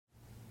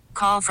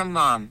Call from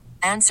mom.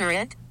 Answer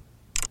it.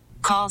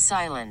 Call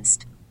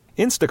silenced.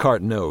 Instacart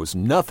knows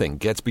nothing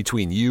gets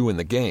between you and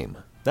the game.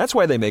 That's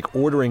why they make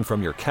ordering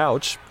from your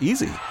couch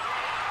easy.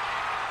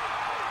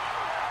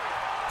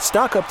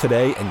 Stock up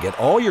today and get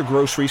all your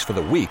groceries for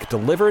the week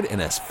delivered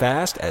in as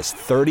fast as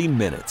 30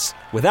 minutes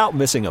without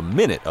missing a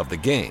minute of the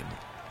game.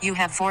 You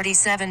have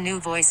 47 new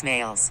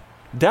voicemails.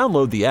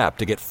 Download the app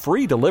to get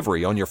free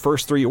delivery on your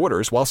first 3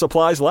 orders while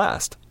supplies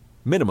last.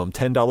 Minimum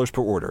 $10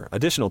 per order.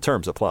 Additional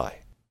terms apply.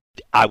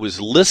 I was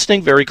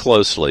listening very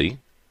closely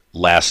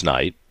last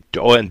night,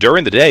 and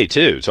during the day,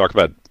 too, talk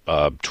about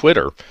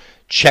Twitter,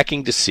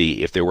 checking to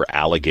see if there were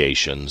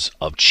allegations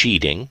of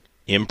cheating,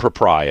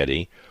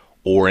 impropriety,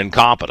 or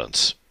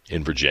incompetence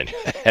in Virginia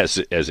as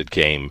it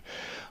came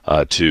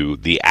to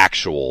the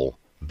actual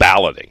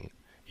balloting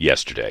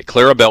yesterday.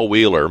 Clarabelle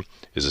Wheeler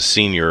is a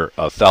senior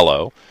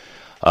fellow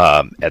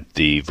at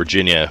the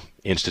Virginia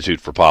Institute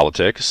for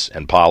Politics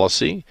and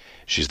Policy.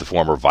 She's the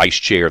former vice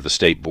chair of the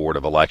State Board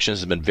of Elections,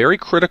 has been very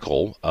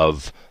critical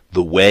of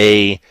the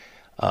way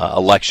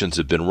elections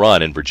have been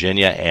run in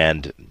Virginia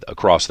and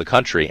across the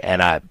country.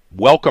 And I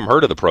welcome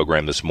her to the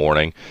program this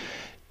morning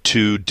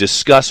to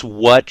discuss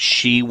what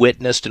she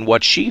witnessed and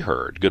what she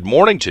heard. Good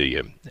morning to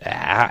you.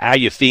 How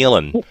you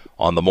feeling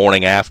on the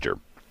morning after?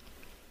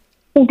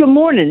 Well, good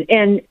morning.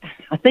 And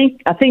I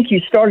think you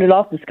started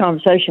off this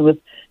conversation with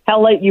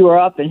how late you were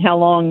up and how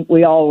long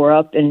we all were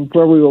up and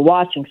where we were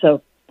watching.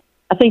 So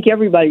I think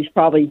everybody's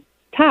probably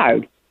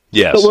tired.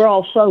 Yes. But we're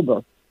all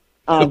sober.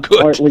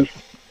 Good. Or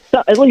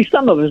at least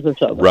some of us are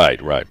sober. Right.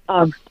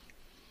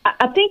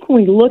 I think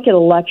when we look at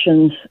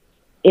elections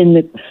in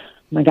the,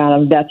 my God,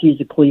 I'm about to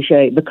use a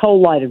cliche, the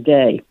cold light of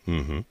day,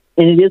 and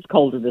it is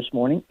colder this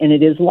morning, and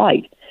it is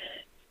light.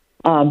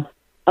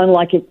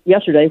 Unlike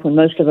yesterday when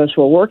most of us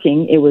were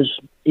working, it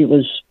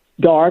was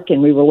dark,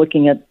 and we were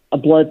looking at a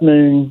blood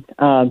moon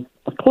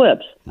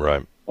eclipse,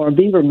 right, or a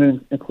beaver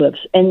moon eclipse.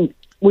 And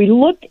we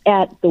looked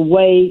at the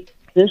way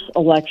this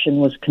election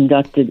was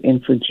conducted in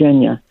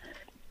Virginia,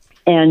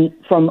 and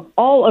from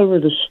all over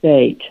the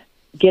state,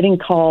 getting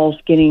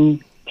calls,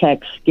 getting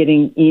texts,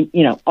 getting,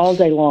 all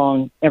day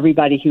long,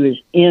 everybody who is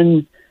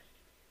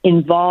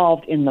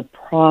involved in the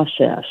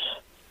process.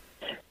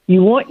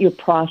 You want your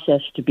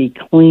process to be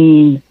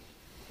clean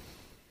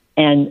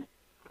and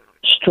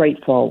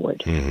straightforward.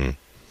 Mm-hmm.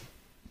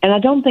 And I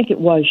don't think it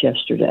was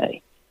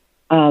yesterday.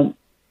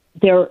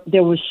 There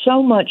was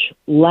so much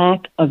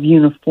lack of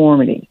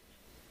uniformity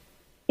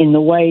in the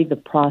way the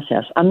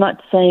process. I'm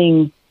not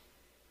saying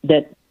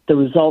that the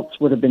results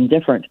would have been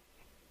different.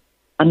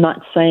 I'm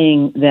not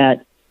saying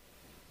that,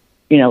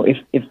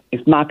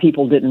 if my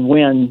people didn't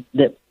win,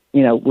 that,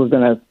 we're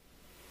going to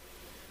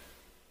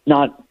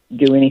not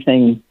do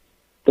anything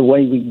the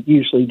way we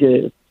usually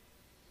do.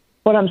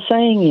 What I'm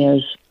saying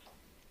is,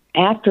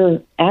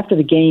 after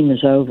the game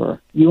is over,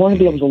 you want to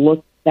be able to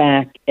look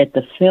back at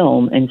the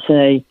film and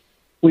say,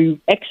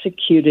 we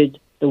executed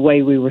the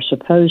way we were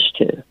supposed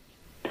to.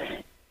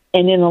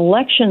 And in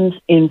elections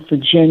in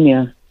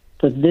Virginia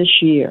for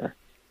this year,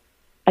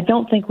 I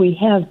don't think we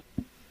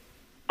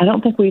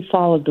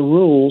followed the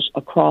rules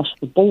across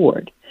the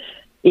board.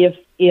 If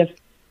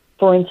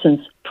for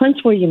instance,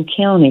 Prince William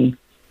County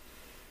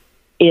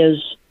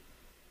is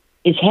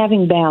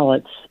having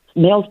ballots,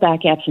 mails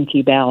back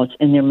absentee ballots,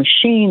 and their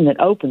machine that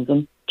opens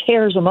them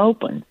tears them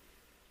open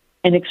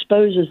and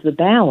exposes the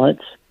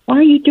ballots, why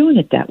are you doing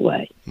it that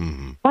way?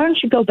 Mm-hmm. Why don't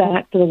you go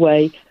back to the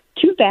way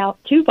two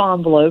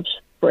envelopes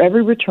for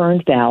every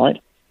returned ballot,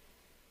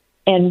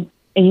 and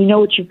you know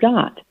what you've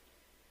got?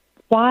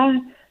 Why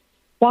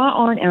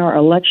aren't our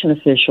election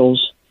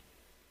officials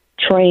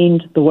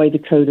trained the way the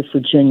Code of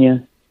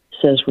Virginia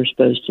says we're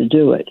supposed to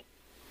do it?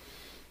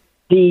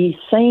 The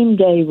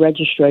same-day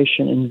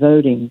registration and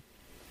voting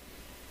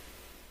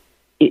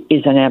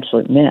is an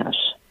absolute mess.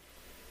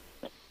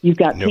 You've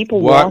got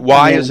people.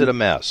 Why is it a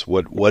mess?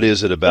 What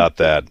is it about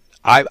that?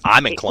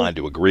 I'm inclined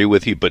to agree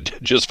with you,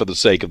 but just for the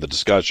sake of the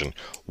discussion,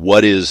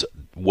 what is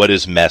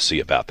messy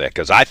about that?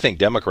 Because I think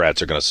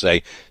Democrats are going to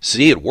say,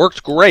 "See, it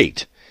worked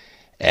great."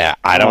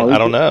 I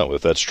don't know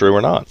if that's true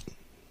or not.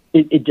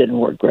 It didn't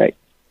work great.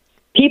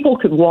 People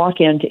could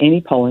walk into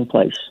any polling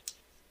place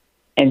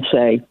and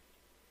say,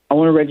 "I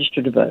want to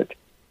register to vote."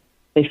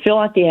 They fill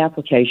out the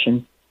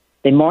application.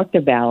 They mark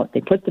their ballot.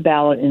 They put the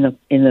ballot in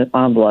the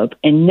envelope.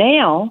 And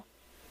now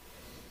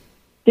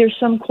there's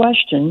some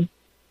question.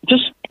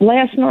 Just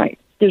last night,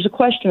 there's a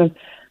question of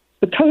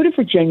the Code of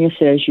Virginia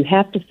says you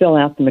have to fill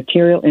out the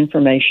material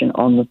information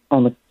on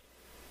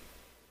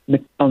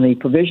the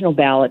provisional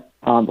ballot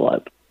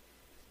envelope.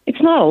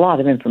 It's not a lot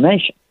of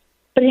information,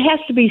 but it has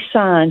to be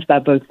signed by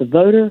both the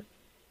voter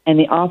and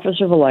the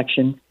officer of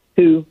election,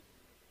 who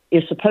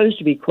is supposed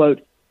to be,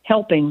 quote,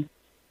 helping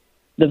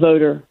the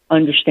voter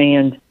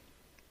understand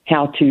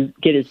how to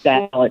get his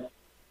ballot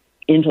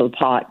into the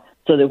pot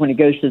so that when it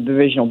goes to the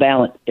provisional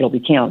ballot, it'll be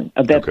counted.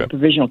 The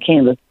provisional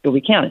canvas, it'll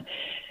be counted.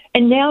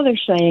 And now they're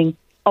saying,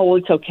 oh, well,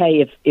 it's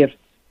okay if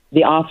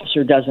the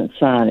officer doesn't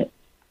sign it.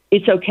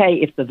 It's okay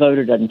if the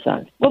voter doesn't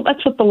sign it. Well,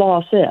 that's what the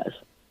law says.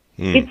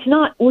 It's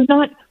not. We're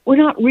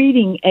not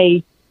reading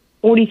a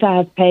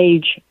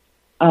 45-page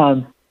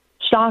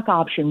stock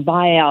option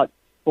buyout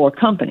for a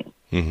company.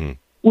 Mm-hmm.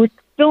 We're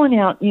filling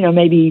out,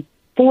 maybe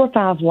 4 or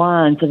 5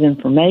 lines of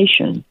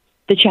information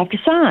that you have to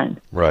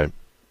sign. Right.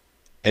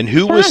 And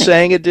who was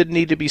saying it didn't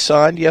need to be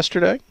signed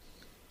yesterday?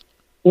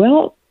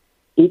 Well,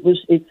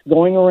 it's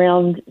going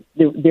around.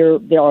 There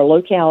are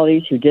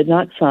localities who did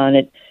not sign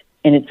it,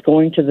 and it's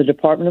going to the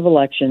Department of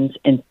Elections,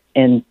 and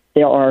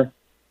there are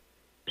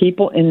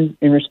people in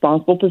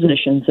responsible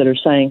positions that are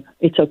saying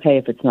it's okay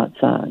if it's not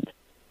signed.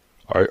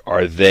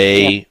 Are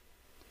they,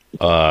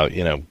 Glenn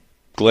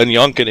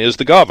Youngkin is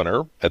the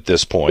governor at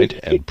this point,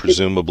 and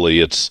presumably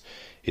it's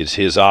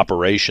his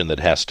operation that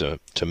has to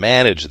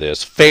manage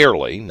this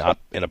fairly, not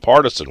in a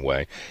partisan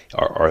way.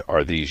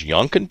 Are these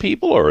Youngkin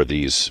people, or are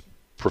these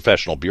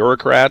professional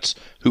bureaucrats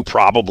who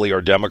probably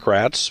are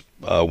Democrats,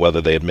 whether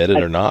they admit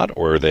it or not,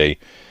 or are they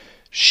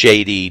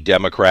shady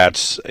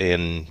Democrats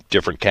in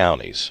different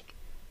counties?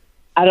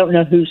 I don't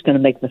know who's going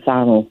to make the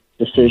final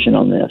decision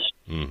on this,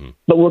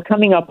 but we're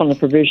coming up on the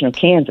provision of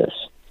Kansas.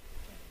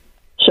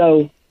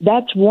 So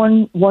that's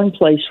one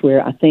place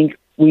where I think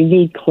we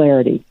need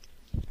clarity.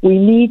 We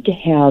need to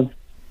have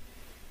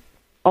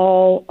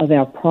all of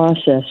our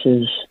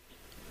processes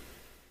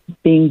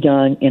being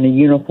done in a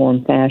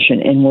uniform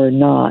fashion, and we're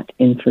not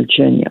in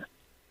Virginia.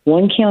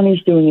 One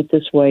county's doing it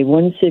this way,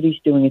 one city's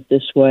doing it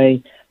this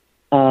way.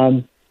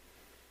 You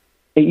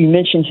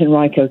mentioned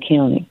Henrico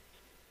County.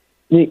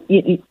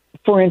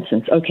 For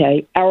instance,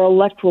 our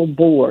electoral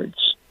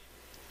boards,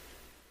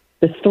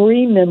 the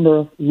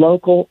 3-member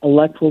local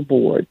electoral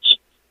boards,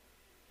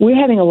 we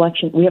have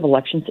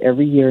elections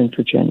every year in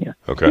Virginia.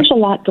 Okay. There's a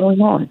lot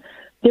going on.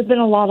 There have been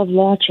a lot of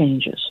law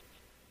changes.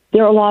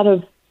 There are a lot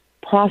of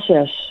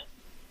process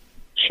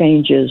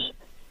changes,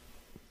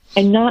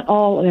 and not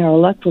all of our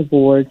electoral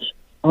boards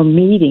are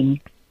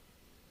meeting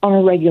on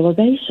a regular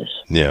basis.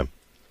 Yeah.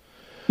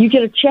 You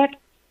get a check.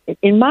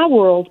 In my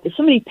world, if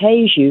somebody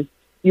pays you,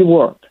 you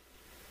work.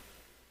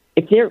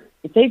 If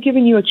they've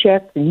given you a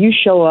check, then you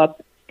show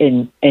up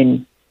and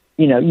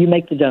you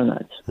make the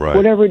donuts. Right.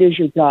 Whatever it is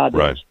your job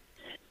Right. is.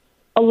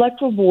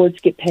 Electoral boards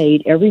get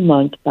paid every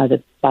month by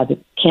the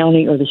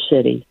county or the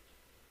city.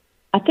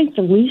 I think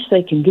the least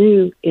they can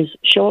do is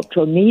show up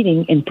to a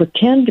meeting and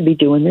pretend to be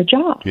doing their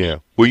job. Yeah.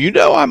 Well,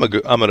 I'm going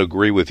to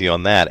agree with you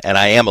on that, and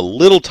I am a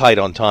little tight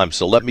on time,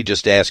 so let me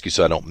just ask you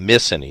so I don't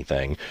miss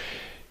anything.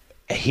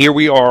 Here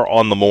we are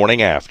on the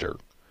morning after,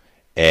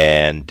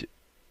 and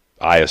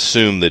I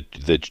assume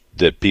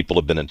that people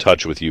have been in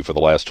touch with you for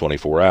the last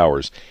 24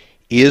 hours.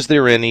 Is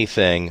there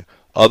anything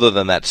other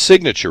than that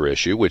signature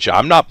issue, which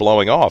I'm not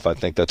blowing off? I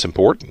think that's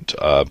important,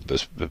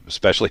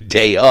 especially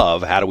day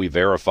of. How do we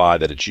verify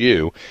that it's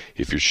you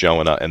if you're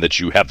showing up and that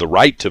you have the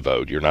right to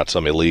vote? You're not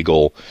some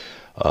illegal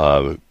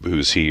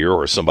who's here,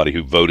 or somebody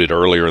who voted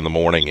earlier in the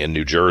morning in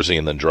New Jersey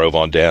and then drove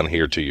on down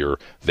here to your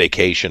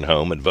vacation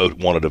home and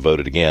wanted to vote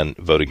again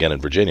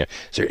in Virginia.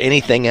 Is there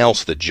anything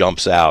else that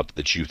jumps out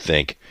that you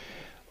think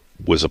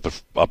was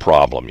a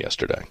problem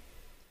yesterday,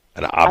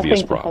 an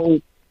obvious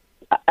problem?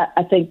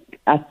 I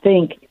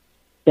think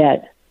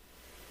that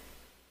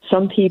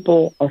some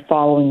people are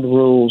following the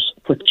rules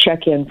for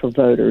check-in for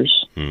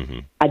voters. Mm-hmm.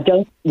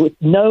 With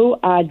no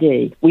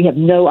ID. We have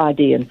no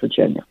ID in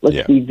Virginia.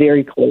 Let's be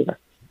very clear.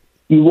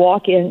 You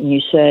walk in and you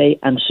say,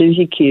 I'm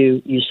Susie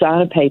Q. You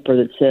sign a paper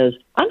that says,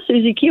 I'm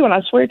Susie Q, and I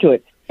swear to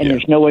it. And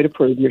there's no way to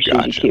prove you're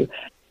Susie Q.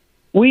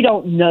 We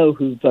don't know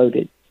who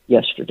voted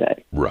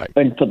yesterday. Right.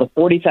 And for the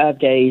 45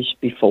 days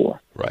before.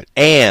 Right.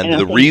 And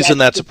the reason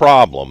that's a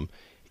problem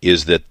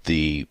is that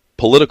the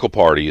political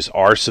parties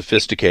are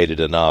sophisticated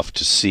enough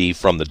to see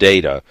from the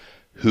data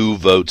who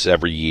votes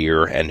every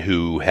year and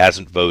who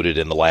hasn't voted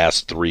in the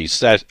last three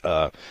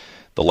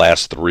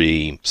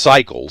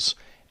cycles.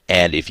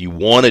 And if you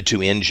wanted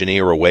to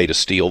engineer a way to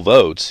steal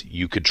votes,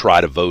 you could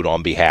try to vote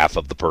on behalf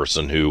of the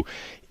person who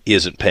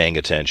isn't paying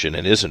attention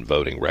and isn't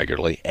voting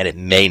regularly, and it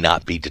may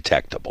not be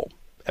detectable.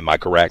 Am I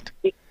correct?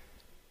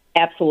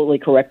 Absolutely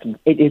correct.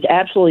 It is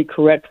absolutely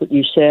correct what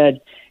you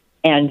said.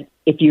 And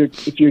if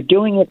you're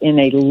doing it in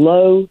a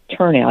low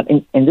turnout,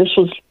 and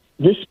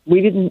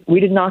we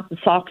did knock the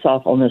socks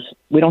off on this.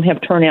 We don't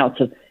have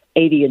turnouts of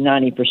 80 and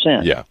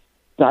 90%. Yeah.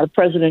 It's not a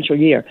presidential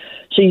year.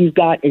 So you've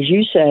got, as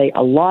you say,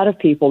 a lot of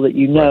people that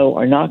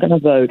are not going to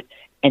vote,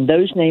 and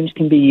those names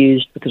can be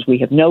used because we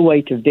have no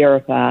way to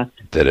verify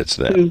that it's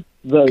them who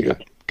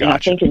voted. Gotcha. And I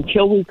think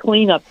until we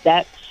clean up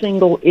that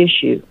single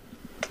issue,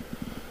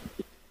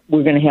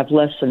 we're going to have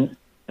less than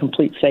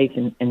complete faith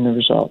in the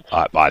results.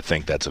 I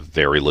think that's a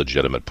very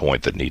legitimate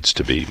point that needs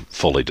to be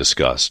fully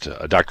discussed.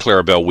 Dr.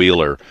 Claribel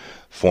Wheeler,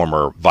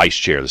 former vice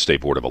chair of the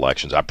State Board of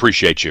Elections, I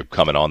appreciate you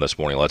coming on this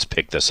morning. Let's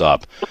pick this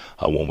up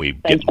when we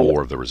get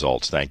more of the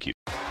results. Thank you.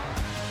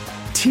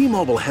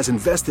 T-Mobile has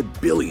invested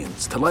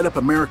billions to light up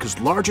America's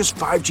largest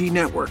 5G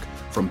network,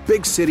 from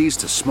big cities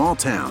to small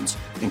towns,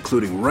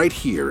 including right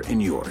here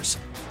in yours.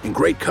 And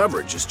great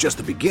coverage is just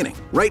the beginning.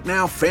 Right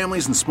now,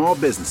 families and small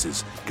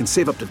businesses can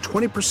save up to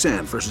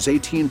 20% versus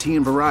AT&T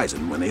and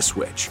Verizon when they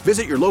switch.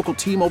 Visit your local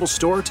T-Mobile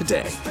store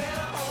today.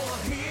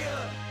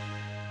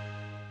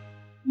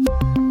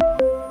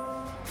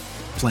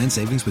 Plan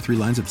savings with 3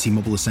 lines of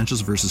T-Mobile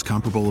Essentials versus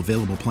comparable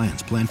available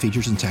plans. Plan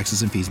features and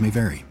taxes and fees may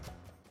vary.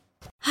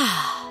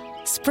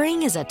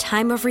 Spring is a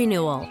time of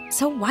renewal,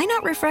 so why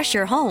not refresh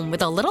your home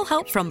with a little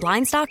help from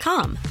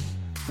Blinds.com?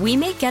 We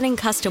make getting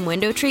custom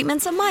window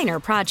treatments a minor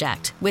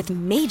project with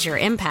major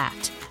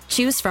impact.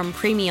 Choose from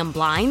premium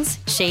blinds,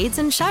 shades,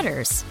 and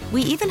shutters.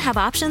 We even have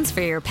options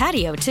for your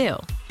patio, too.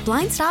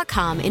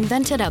 Blinds.com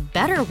invented a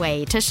better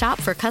way to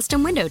shop for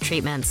custom window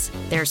treatments.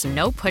 There's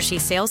no pushy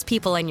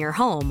salespeople in your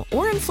home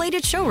or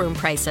inflated showroom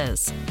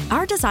prices.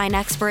 Our design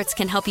experts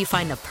can help you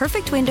find the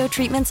perfect window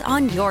treatments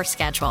on your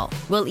schedule.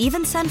 We'll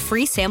even send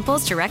free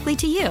samples directly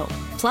to you.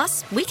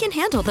 Plus, we can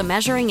handle the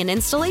measuring and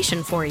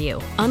installation for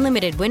you.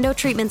 Unlimited window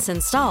treatments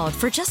installed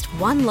for just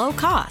one low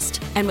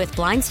cost. And with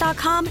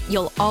Blinds.com,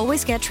 you'll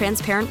always get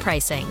transparent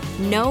pricing.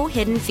 No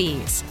hidden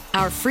fees.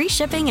 Our free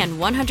shipping and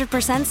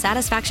 100%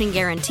 satisfaction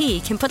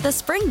guarantee can put the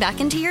spring back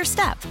into your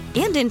step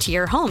and into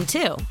your home,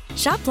 too.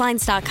 Shop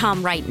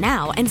Blinds.com right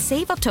now and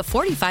save up to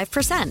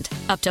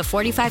 45%. Up to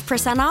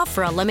 45% off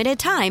for a limited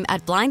time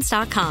at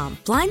Blinds.com.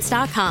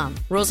 Blinds.com.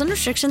 Rules and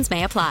restrictions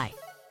may apply.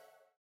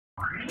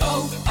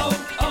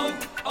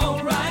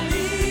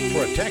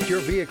 Protect your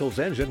vehicle's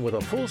engine with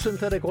a full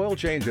synthetic oil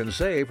change and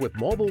save with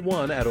Mobil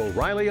 1 at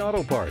O'Reilly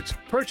Auto Parts.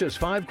 Purchase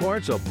 5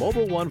 quarts of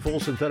Mobil 1 full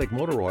synthetic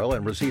motor oil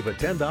and receive a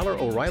 $10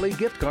 O'Reilly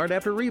gift card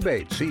after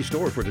rebate. See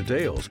store for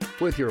details.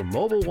 With your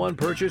Mobil 1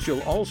 purchase,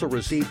 you'll also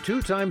receive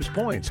 2 times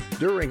points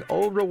during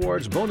O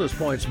Rewards Bonus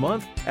Points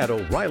Month at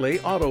O'Reilly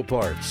Auto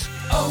Parts.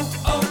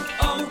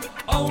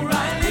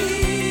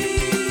 O'Reilly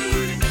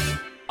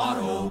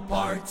Auto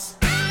Parts.